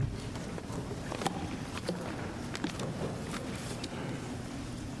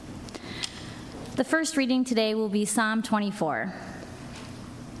The first reading today will be Psalm 24.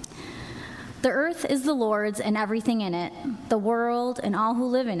 The earth is the Lord's and everything in it, the world and all who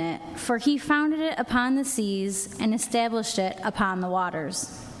live in it, for he founded it upon the seas and established it upon the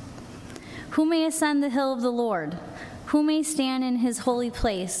waters. Who may ascend the hill of the Lord? Who may stand in his holy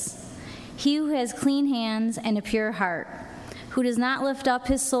place? He who has clean hands and a pure heart, who does not lift up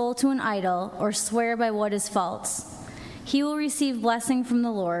his soul to an idol or swear by what is false. He will receive blessing from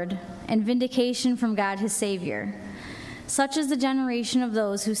the Lord and vindication from God his Savior. Such is the generation of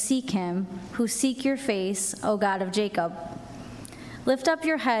those who seek him, who seek your face, O God of Jacob. Lift up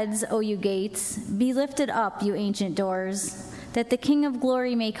your heads, O you gates. Be lifted up, you ancient doors, that the King of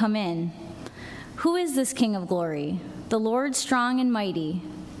glory may come in. Who is this King of glory? The Lord strong and mighty,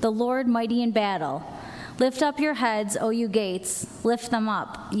 the Lord mighty in battle. Lift up your heads, O you gates. Lift them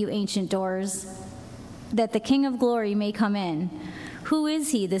up, you ancient doors, that the King of glory may come in. Who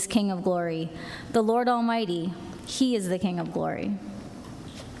is he, this King of glory? The Lord Almighty. He is the King of glory.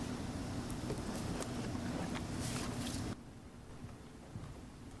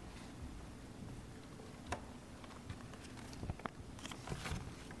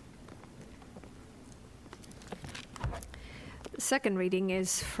 The second reading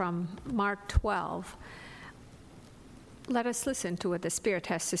is from Mark 12. Let us listen to what the Spirit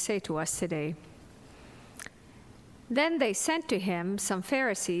has to say to us today. Then they sent to him some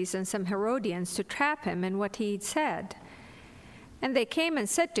Pharisees and some Herodians to trap him in what he had said. And they came and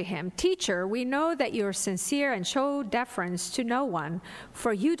said to him, "Teacher, we know that you are sincere and show deference to no one,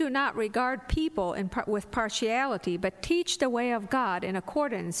 for you do not regard people with partiality, but teach the way of God in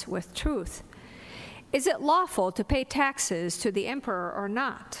accordance with truth. Is it lawful to pay taxes to the emperor or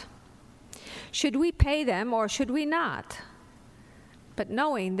not? Should we pay them or should we not?" But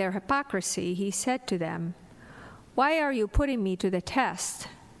knowing their hypocrisy, he said to them, "Why are you putting me to the test?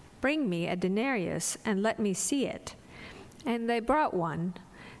 Bring me a denarius and let me see it." And they brought one.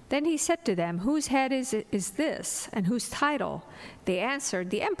 Then he said to them, "Whose head is this, and whose title?" They answered,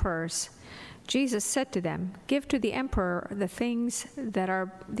 "The emperor's." Jesus said to them, "Give to the emperor the things that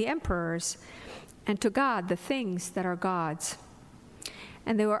are the emperor's, and to God the things that are God's."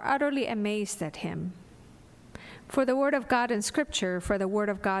 And they were utterly amazed at him. For the word of God in Scripture, for the word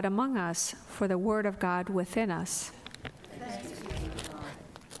of God among us, for the word of God within us.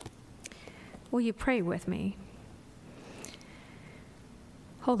 Will you pray with me?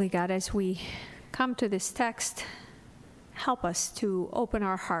 Holy God, as we come to this text, help us to open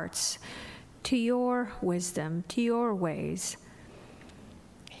our hearts to your wisdom, to your ways.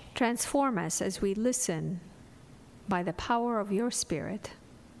 Transform us as we listen by the power of your Spirit.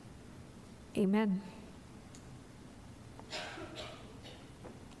 Amen.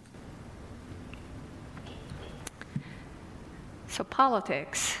 So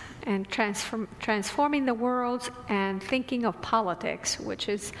politics and transforming the world and thinking of politics, which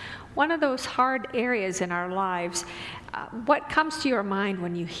is one of those hard areas in our lives. What comes to your mind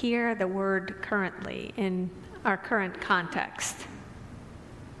when you hear the word currently in our current context?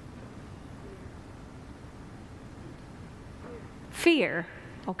 Fear,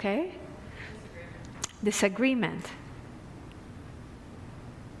 okay? Disagreement.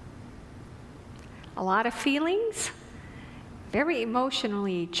 A lot of feelings. Very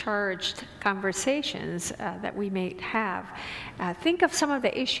emotionally charged conversations that we may have. Think of some of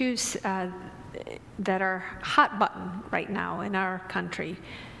the issues that are hot button right now in our country.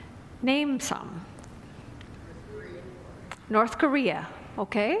 Name some. North Korea,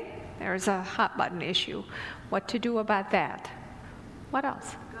 okay? There's a hot button issue. What to do about that? What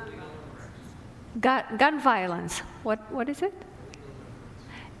else? Gun violence. What is it?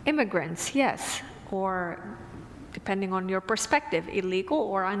 Immigrants, yes. Or depending on your perspective, illegal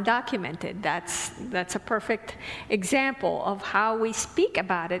or undocumented. That's a perfect example of how we speak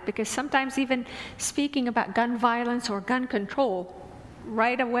about it, because sometimes even speaking about gun violence or gun control,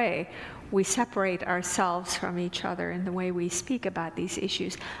 right away we separate ourselves from each other in the way we speak about these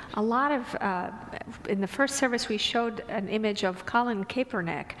issues. A lot of, in the first service we showed an image of Colin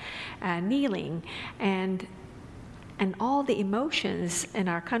Kaepernick kneeling, and all the emotions in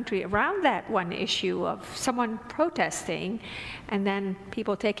our country around that one issue of someone protesting and then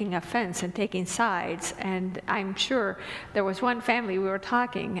people taking offense and taking sides. And I'm sure there was one family we were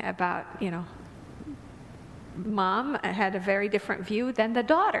talking about, mom had a very different view than the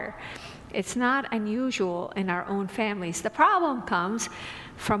daughter. It's not unusual in our own families. The problem comes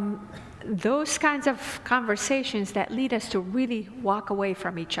from those kinds of conversations that lead us to really walk away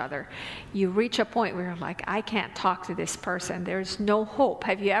from each other. You reach a point where you're like, I can't talk to this person. There's no hope.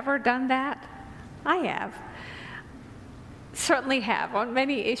 Have you ever done that? I have. certainly have on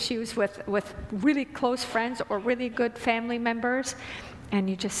many issues with really close friends or really good family members, and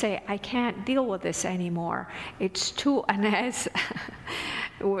you just say, I can't deal with this anymore. It's too, and as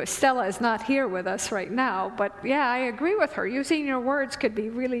Stella is not here with us right now, but yeah, I agree with her. Using your words could be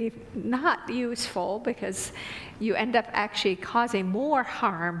really not useful because you end up actually causing more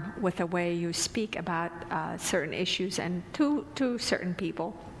harm with the way you speak about certain issues and to certain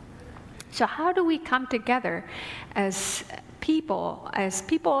people. So how do we come together as people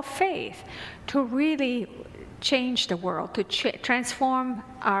of faith, to really change the world, to transform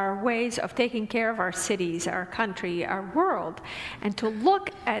our ways of taking care of our cities, our country, our world, and to look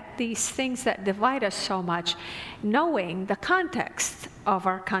at these things that divide us so much, knowing the context of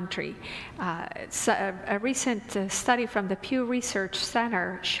our country. A recent study from the Pew Research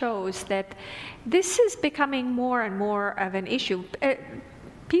Center shows that this is becoming more and more of an issue.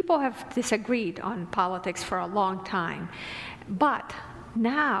 People have disagreed on politics for a long time, but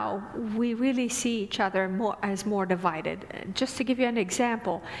now we really see each other as more divided. Just to give you an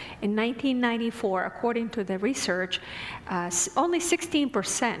example, in 1994, according to the research, only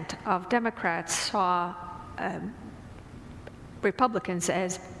 16% of Democrats saw Republicans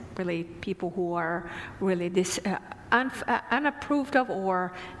as really people who are really unapproved of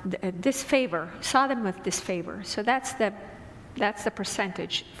or saw them with disfavor. So that's the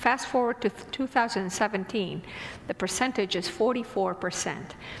percentage. Fast forward to 2017, the percentage is 44%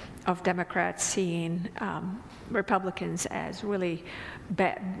 of Democrats seeing Republicans as really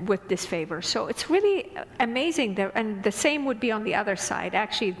with disfavor. So it's really amazing, and the same would be on the other side.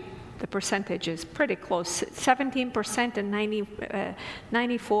 Actually, the percentage is pretty close, 17% and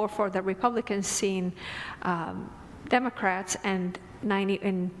 94 for the Republicans seeing Democrats, and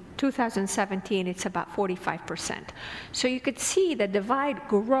in 2017, it's about 45%. So you could see the divide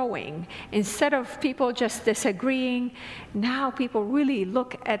growing. Instead of people just disagreeing, now people really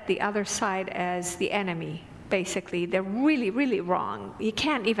look at the other side as the enemy. Basically, they're really, really wrong. You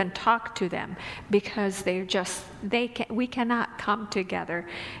can't even talk to them because we cannot come together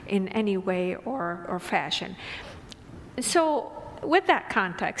in any way or fashion. So, with that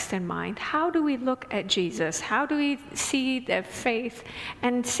context in mind, how do we look at Jesus? How do we see the faith?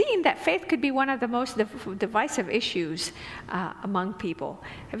 And seeing that faith could be one of the most divisive issues among people.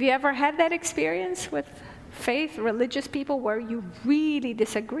 Have you ever had that experience with faith, religious people, where you really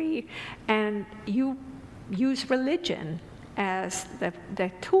disagree and you use religion as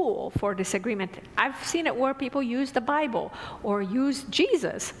the tool for disagreement? I've seen it where people use the Bible or use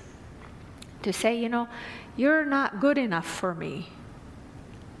Jesus to say, you're not good enough for me.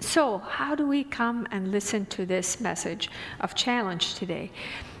 So how do we come and listen to this message of challenge today?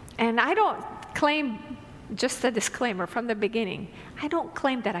 And I don't claim, just a disclaimer from the beginning, I don't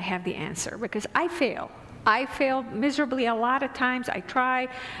claim that I have the answer, because I fail. I fail miserably a lot of times. I try,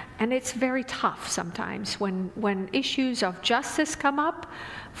 and it's very tough sometimes when issues of justice come up.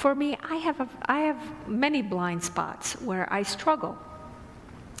 For me, I have many blind spots where I struggle.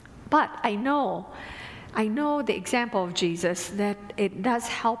 But I know the example of Jesus, that it does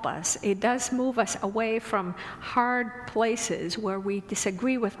help us. It does move us away from hard places where we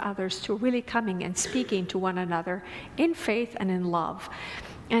disagree with others to really coming and speaking to one another in faith and in love.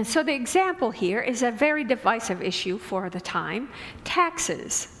 And so the example here is a very divisive issue for the time.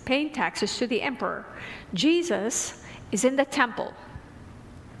 Taxes, paying taxes to the emperor. Jesus is in the temple.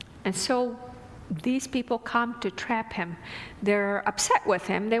 And so these people come to trap him. They're upset with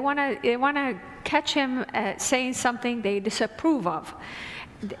him. They want to catch him saying something they disapprove of.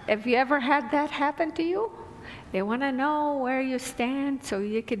 Have you ever had that happen to you? They want to know where you stand so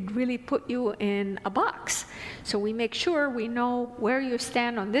you could really put you in a box. So we make sure we know where you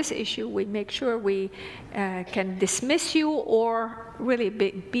stand on this issue. We make sure we can dismiss you or really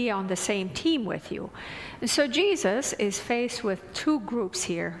be on the same team with you. And so Jesus is faced with two groups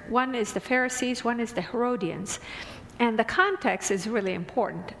here. One is the Pharisees, one is the Herodians. And the context is really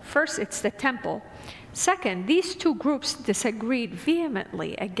important. First, it's the temple. Second, these two groups disagreed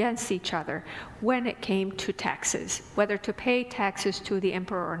vehemently against each other when it came to taxes, whether to pay taxes to the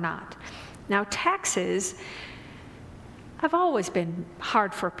emperor or not. Now, taxes have always been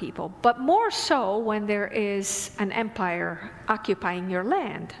hard for people, but more so when there is an empire occupying your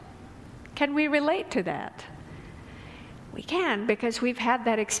land. Can we relate to that? We can, because we've had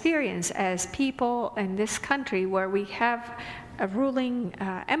that experience as people in this country where we have a ruling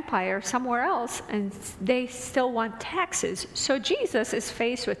empire somewhere else, and they still want taxes. So Jesus is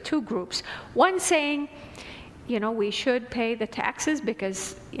faced with two groups. One saying, we should pay the taxes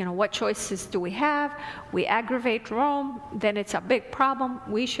because, what choices do we have? We aggravate Rome, then it's a big problem.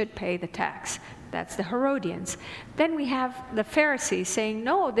 We should pay the tax. That's the Herodians. Then we have the Pharisees saying,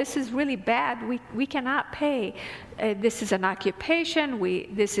 no, this is really bad. We cannot pay. This is an occupation.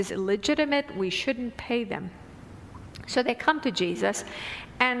 This is illegitimate. We shouldn't pay them. So they come to Jesus.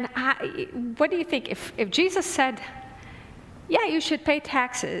 And what do you think? If Jesus said, yeah, you should pay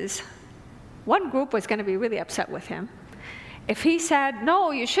taxes, one group was going to be really upset with him. If he said,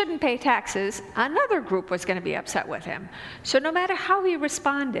 no, you shouldn't pay taxes, another group was going to be upset with him. So no matter how he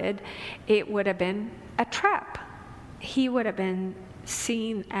responded, it would have been a trap. He would have been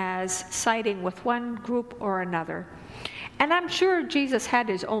seen as siding with one group or another. And I'm sure Jesus had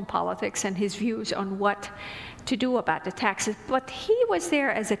his own politics and his views on what to do about the taxes, but he was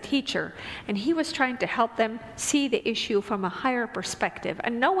there as a teacher, and he was trying to help them see the issue from a higher perspective,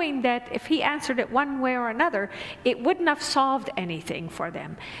 and knowing that if he answered it one way or another, it wouldn't have solved anything for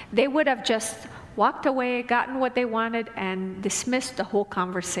them. They would have just walked away, gotten what they wanted, and dismissed the whole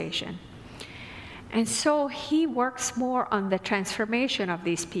conversation. And so he works more on the transformation of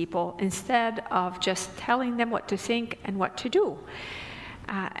these people instead of just telling them what to think and what to do.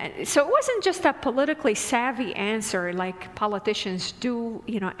 So it wasn't just a politically savvy answer like politicians do,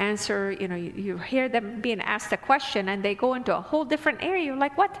 answer, you hear them being asked a question and they go into a whole different area. You're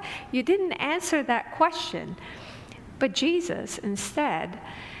like, what? You didn't answer that question. But Jesus instead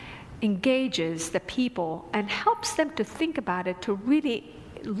engages the people and helps them to think about it, to really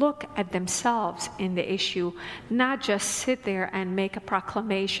look at themselves in the issue, not just sit there and make a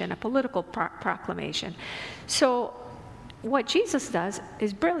proclamation, a political proclamation. So what Jesus does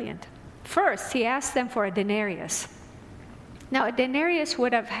is brilliant. First, he asks them for a denarius. Now, a denarius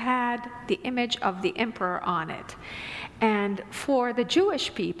would have had the image of the emperor on it. And for the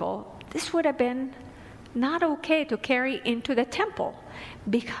Jewish people, this would have been not okay to carry into the temple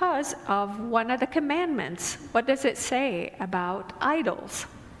because of one of the commandments. What does it say about idols?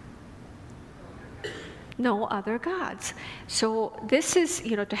 No other gods. So this is,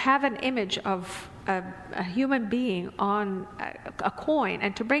 to have an image of a human being on a coin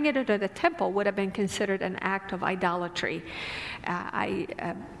and to bring it into the temple would have been considered an act of idolatry.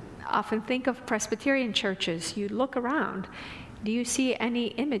 I often think of Presbyterian churches. You look around, do you see any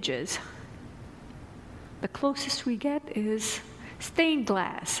images? The closest we get is stained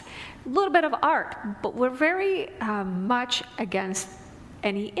glass, a little bit of art, but we're very much against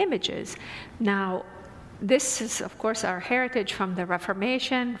any images. Now, this is, of course, our heritage from the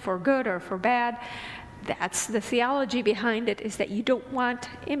Reformation, for good or for bad. That's the theology behind it, is that you don't want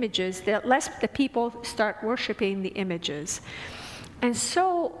images, that lest the people start worshiping the images. And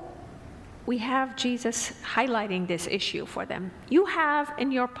so we have Jesus highlighting this issue for them. You have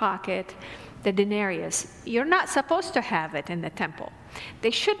in your pocket the denarius. You're not supposed to have it in the temple.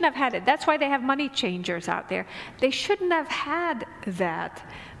 They shouldn't have had it. That's why they have money changers out there. They shouldn't have had that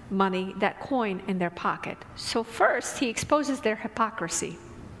money, that coin in their pocket. So first, he exposes their hypocrisy.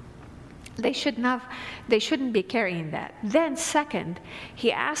 They shouldn't be carrying that. Then second,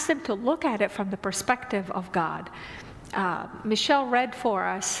 he asks them to look at it from the perspective of God. Michelle read for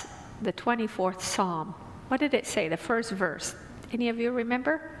us the 24th Psalm. What did it say, the first verse? Any of you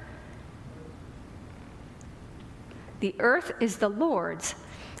remember? The earth is the Lord's,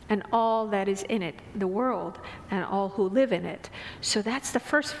 and all that is in it, the world, and all who live in it. So that's the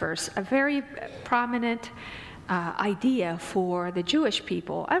first verse, a very prominent idea for the Jewish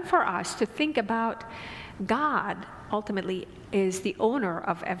people and for us to think about. God ultimately is the owner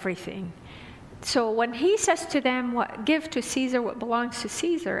of everything. So when he says to them, give to Caesar what belongs to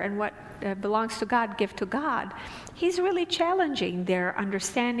Caesar, and what belongs to God, give to God, he's really challenging their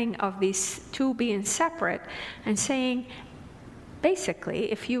understanding of these two being separate and saying,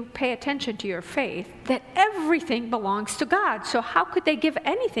 basically, if you pay attention to your faith, that everything belongs to God. So how could they give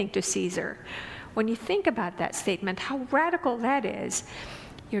anything to Caesar? When you think about that statement, how radical that is.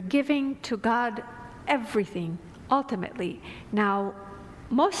 You're giving to God everything, ultimately. Now,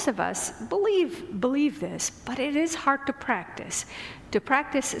 most of us believe this, but it is hard to practice. To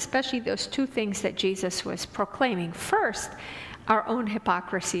practice especially those two things that Jesus was proclaiming. First, our own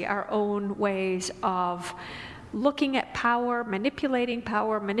hypocrisy, our own ways of looking at power, manipulating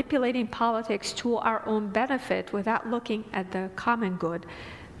politics to our own benefit without looking at the common good.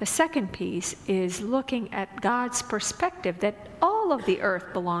 The second piece is looking at God's perspective, that all of the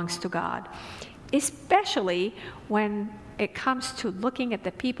earth belongs to God, especially when it comes to looking at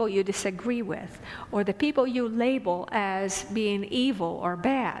the people you disagree with or the people you label as being evil or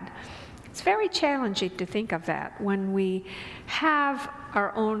bad. It's very challenging to think of that when we have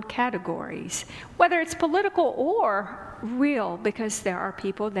our own categories, whether it's political or real, because there are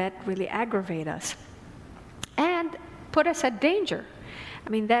people that really aggravate us and put us at danger. I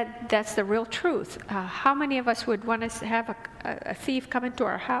mean, that's the real truth. How many of us would want to have a thief come into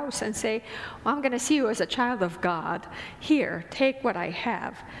our house and say, well, I'm going to see you as a child of God. Here, take what I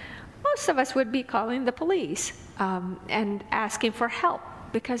have. Most of us would be calling the police and asking for help,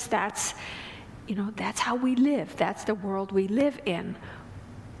 because that's how we live. That's the world we live in.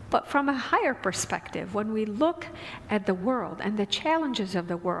 But from a higher perspective, when we look at the world and the challenges of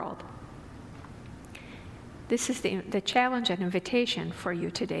the world, this is the challenge and invitation for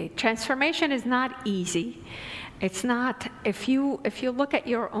you today. Transformation is not easy. It's not, if you look at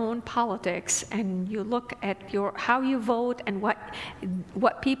your own politics and you look at how you vote and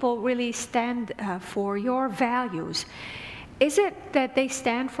what people really stand for, your values, is it that they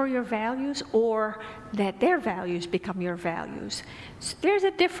stand for your values or that their values become your values? So there's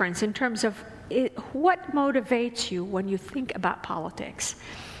a difference in terms of what motivates you when you think about politics.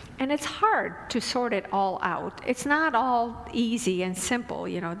 And it's hard to sort it all out. It's not all easy and simple,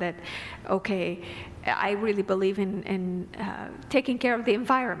 that, okay, I really believe in taking care of the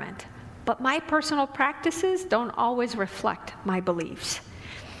environment. But my personal practices don't always reflect my beliefs.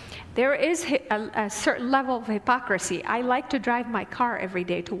 There is a certain level of hypocrisy. I like to drive my car every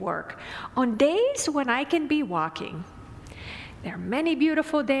day to work. On days when I can be walking, there are many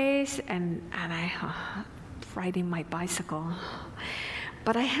beautiful days, and I riding my bicycle.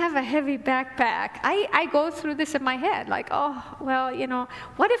 But I have a heavy backpack. I go through this in my head, like,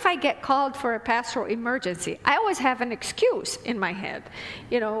 what if I get called for a pastoral emergency? I always have an excuse in my head.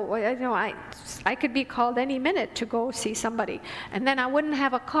 I could be called any minute to go see somebody, and then I wouldn't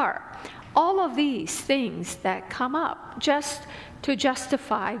have a car. All of these things that come up just to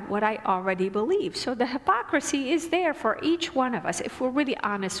justify what I already believe. So the hypocrisy is there for each one of us if we're really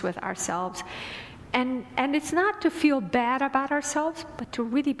honest with ourselves. And it's not to feel bad about ourselves, but to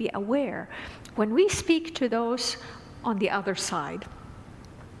really be aware when we speak to those on the other side,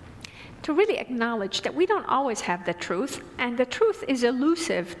 to really acknowledge that we don't always have the truth, and the truth is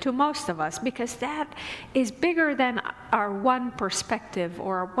elusive to most of us because that is bigger than our one perspective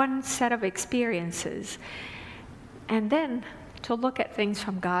or one set of experiences. And then to look at things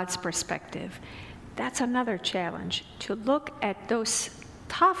from God's perspective. That's another challenge, to look at those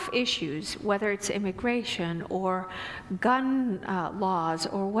tough issues, whether it's immigration or gun laws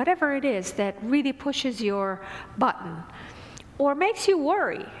or whatever it is that really pushes your button or makes you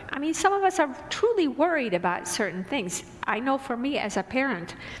worry. I mean, some of us are truly worried about certain things. I know for me as a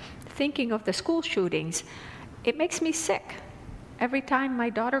parent, thinking of the school shootings, it makes me sick. Every time my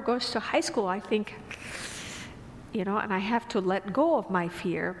daughter goes to high school, I think, and I have to let go of my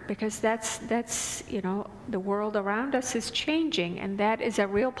fear because that's the world around us is changing, and that is a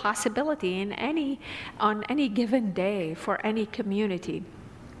real possibility on any given day for any community.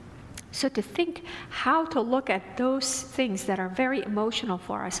 So to think how to look at those things that are very emotional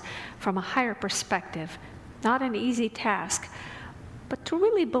for us from a higher perspective, not an easy task, but to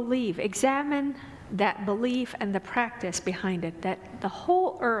really examine that belief and the practice behind it, that the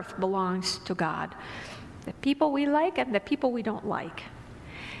whole earth belongs to God. The people we like and the people we don't like.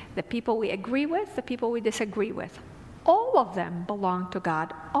 The people we agree with, the people we disagree with. All of them belong to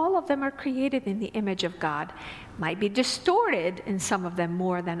God. All of them are created in the image of God. Might be distorted in some of them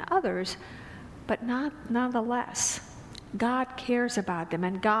more than others, but nonetheless. God cares about them,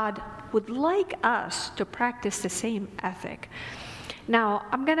 and God would like us to practice the same ethic. Now,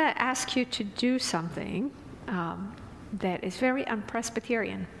 I'm going to ask you to do something that is very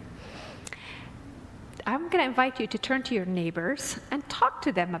un-Presbyterian. I'm going to invite you to turn to your neighbors and talk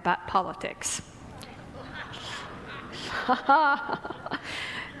to them about politics.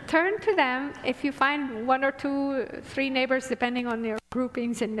 Turn to them if you find 1 or 2, 3 neighbors, depending on your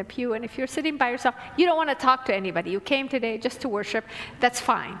groupings in the pew. And if you're sitting by yourself, you don't want to talk to anybody. You came today just to worship. That's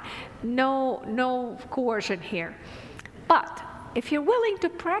fine. No coercion here. But if you're willing to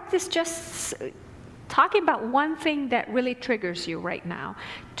practice just talking about one thing that really triggers you right now,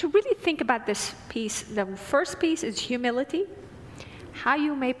 to really think about this piece. The first piece is humility, how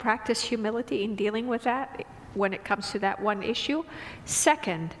you may practice humility in dealing with that when it comes to that one issue.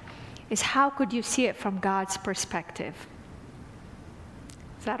 Second is how could you see it from God's perspective?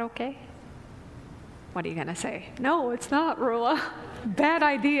 Is that okay? What are you going to say? No, it's not, Rula. Bad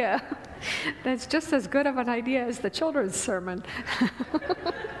idea. That's just as good of an idea as the children's sermon.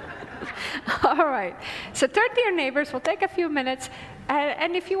 All right. So turn to your neighbors. We'll take a few minutes.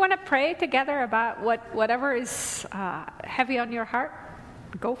 And if you want to pray together about whatever is heavy on your heart,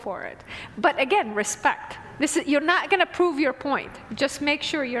 go for it. But again, respect. You're not going to prove your point. Just make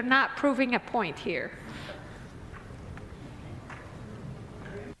sure you're not proving a point here.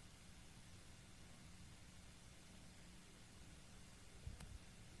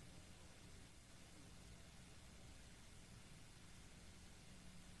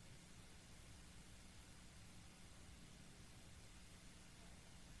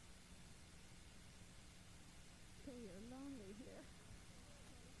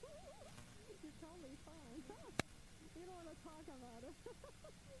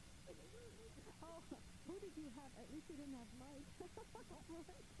 Who did you have? At least you didn't have Mike.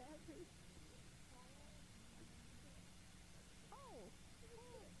 Kathy. Oh,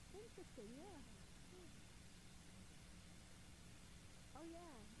 interesting, yeah. Oh,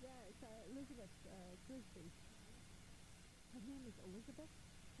 yeah, it's Elizabeth Grisby. Her name is Elizabeth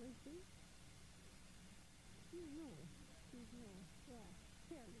Grisby? She's new, yeah.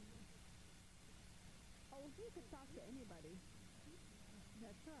 Here. Oh, he could talk to anybody.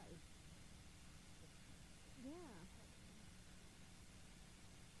 That's right. Yeah.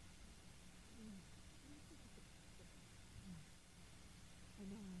 I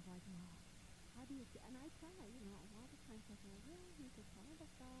know, I was like, wow. How do you, and I try, a lot of times I go, well, he's a child of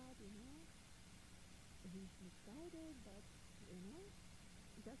God, he's misguided, but,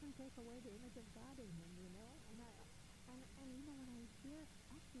 it doesn't take away the image of God in him, and when I hear,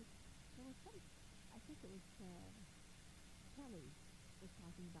 actually, there was some, I think it was, Kelly was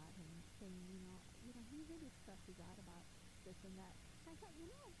talking about him, saying, he really stresses out about this and that. I thought,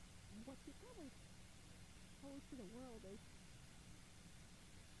 what you probably pose to the world is,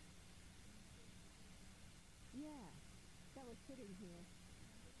 yeah, that was sitting here.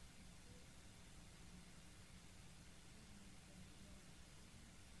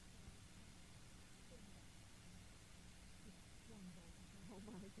 Oh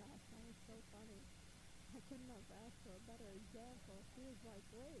my gosh, that was so funny. I couldn't have asked for a better example. She was like,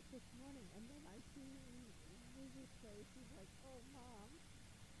 wait, this morning, and then I see Lizzie's face. She's like, oh, Mom,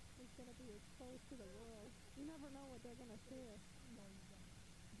 it's going to be exposed to the world. You never know what they're going to share.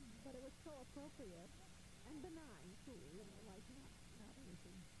 But it was so appropriate and benign, too, like not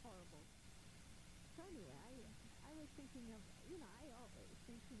anything horrible. So anyway, I was thinking of, I always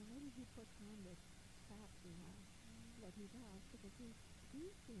think, maybe he puts on this crap, that he does, because he's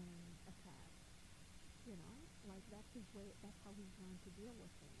feeling attacked. Like that's his way, that's how he's learned to deal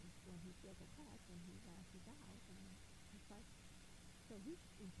with things when he feels attacked, when he lashes out, and it's like, so he's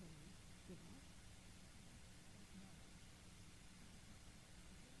in pain,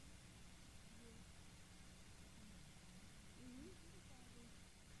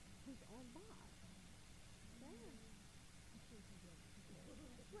 His own boss. Yeah.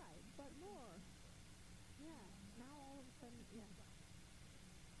 Right, but more. Yeah, now all of a sudden, yeah.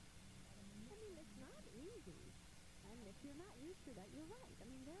 It's not easy. And if you're not used to that, you're right.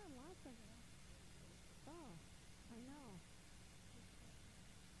 There are lots of, I know.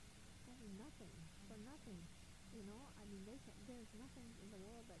 Nothing, for nothing. There's nothing in the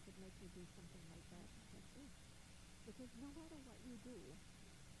world that could make you do something like that. Because no matter what you do,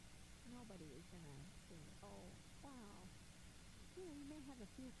 nobody is going to say, oh, wow. You may have a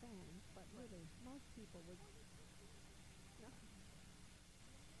few fans, but really, most people would. No.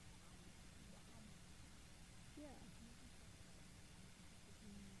 Yeah.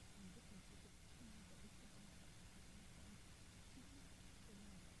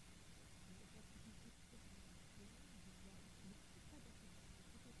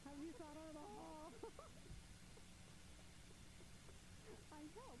 Have you thought of it all? I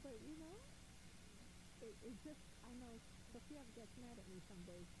know, but it just, I know Sophia gets mad at me some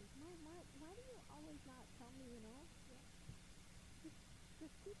days. She says, Mom, why do you always not tell me,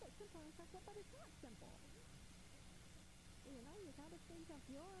 just keep it simple. It's like, well, but it's not simple. You got to think of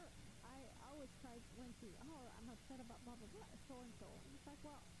I always try when I'm upset about blah, blah, blah, so-and-so. And it's like,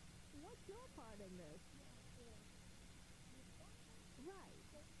 well, what's your part in this? Right.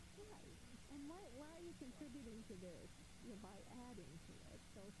 And why are you contributing to this? By adding to it.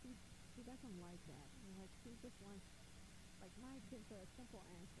 So she doesn't like that. She just wants, like, Mike gives her a simple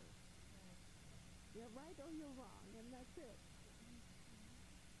answer. You're right or you're wrong, and that's it.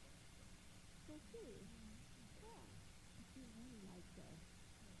 So see, yeah. She really likes that.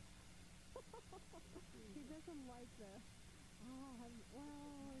 She doesn't like the,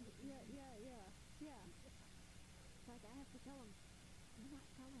 yeah. It's like I have to tell him, you're not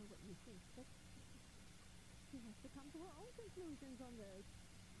telling her what you think. But she has to come to her own conclusions on this.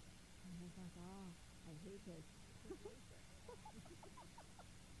 And he's like, I hate this.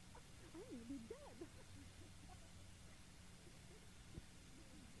 I may be dead.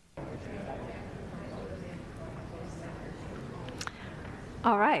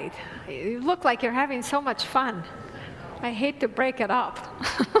 All right. You look like you're having so much fun. I hate to break it up.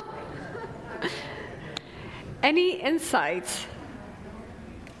 Any insights?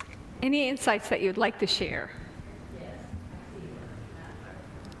 Any insights that you'd like to share?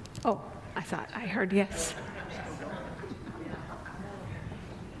 Oh, I thought I heard yes.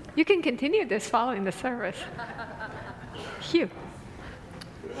 You can continue this following the service. Hugh.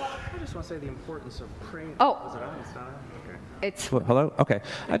 I just want to say the importance of praying. Oh. Is it on? It's not on? Okay. It's Well, hello? Okay.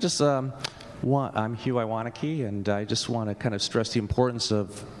 I just I'm Hugh Iwaniki, and I just want to kind of stress the importance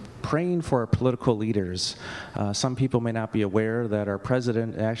of praying for our political leaders. Some people may not be aware that our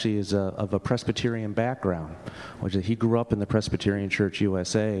president actually is of a Presbyterian background, which he grew up in the Presbyterian Church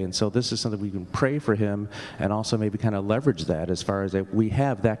USA, and so this is something we can pray for him and also maybe kind of leverage that as far as that we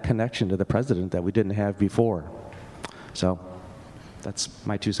have that connection to the president that we didn't have before. So that's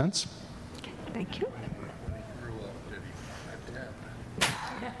my 2 cents. Thank you.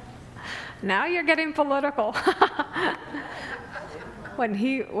 Now you're getting political. When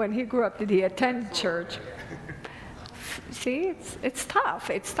he grew up, did he attend church? See, it's tough.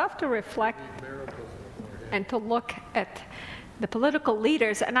 It's tough to reflect and to look at the political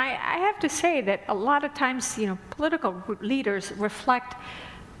leaders. And I have to say that a lot of times, political leaders reflect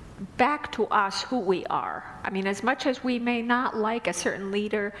back to us who we are. I mean, as much as we may not like a certain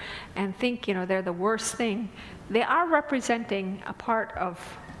leader and think, they're the worst thing, they are representing a part of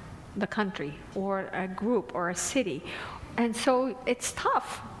the country or a group or a city. And so it's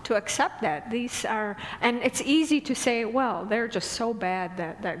tough to accept that. And it's easy to say, well, they're just so bad,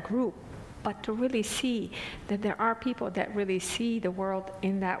 that group. But to really see that there are people that really see the world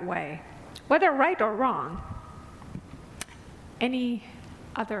in that way, whether right or wrong. Any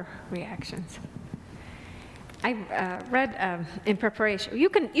other reactions? I read in preparation. You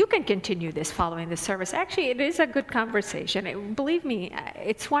can continue this following the service. Actually, it is a good conversation. Believe me,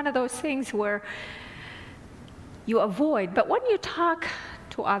 it's one of those things where you avoid. But when you talk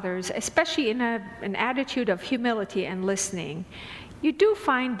to others, especially in an attitude of humility and listening, you do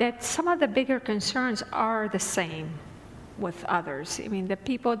find that some of the bigger concerns are the same with others. I mean, the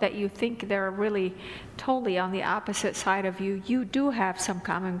people that you think they're really totally on the opposite side of you, you do have some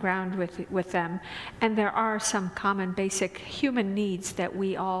common ground with them, and there are some common basic human needs that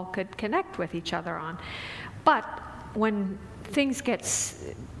we all could connect with each other on. But when things get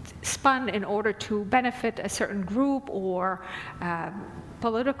spun in order to benefit a certain group or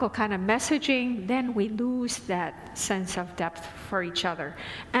political kind of messaging, then we lose that sense of depth for each other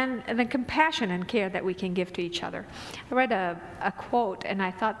and the compassion and care that we can give to each other. I read a quote, and I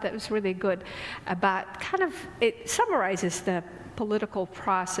thought that was really good about it summarizes the political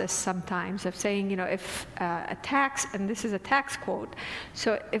process sometimes of saying, if a tax, and this is a tax quote,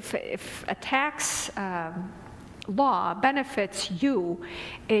 so if a tax law benefits you,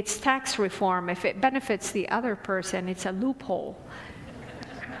 it's tax reform. If it benefits the other person, it's a loophole.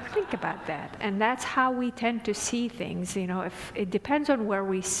 Think about that. And that's how we tend to see things. If it depends on where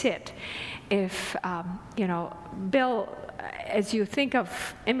we sit. If, Bill, as you think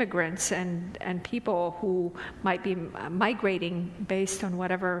of immigrants and people who might be migrating based on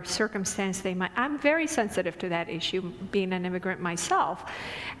whatever circumstance they might, I'm very sensitive to that issue, being an immigrant myself,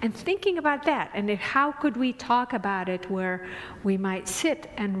 and thinking about that, and how could we talk about it where we might sit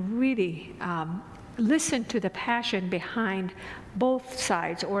and really listen to the passion behind both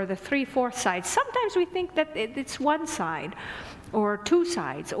sides or the 3/4 sides. Sometimes we think that it's one side or two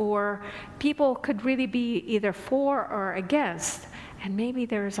sides, or people could really be either for or against, and maybe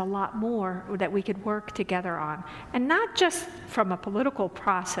there's a lot more that we could work together on. And not just from a political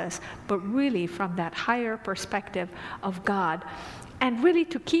process, but really from that higher perspective of God, and really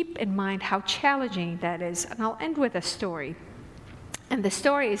to keep in mind how challenging that is. And I'll end with a story. And the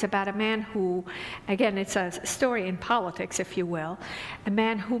story is about a man who, again, it's a story in politics, if you will, a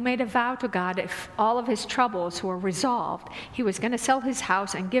man who made a vow to God if all of his troubles were resolved, he was going to sell his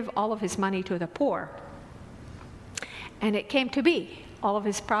house and give all of his money to the poor. And it came to be. All of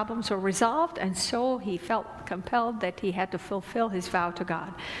his problems were resolved, and so he felt compelled that he had to fulfill his vow to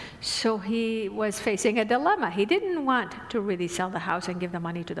God. So he was facing a dilemma. He didn't want to really sell the house and give the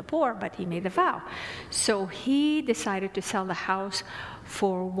money to the poor, but he made the vow. So he decided to sell the house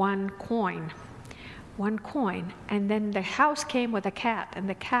for one coin, and then the house came with a cat, and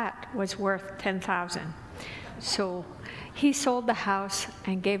the cat was worth 10,000. So he sold the house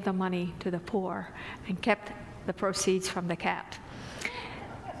and gave the money to the poor and kept the proceeds from the cat.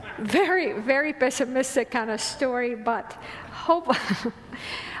 Very, very pessimistic kind of story, but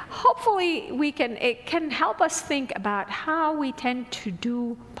hopefully it can help us think about how we tend to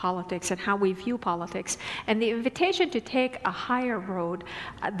do politics and how we view politics, and the invitation to take a higher road,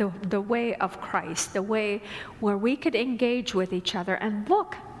 the way of Christ, the way where we could engage with each other and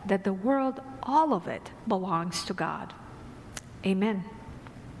look that the world, all of it, belongs to God. Amen.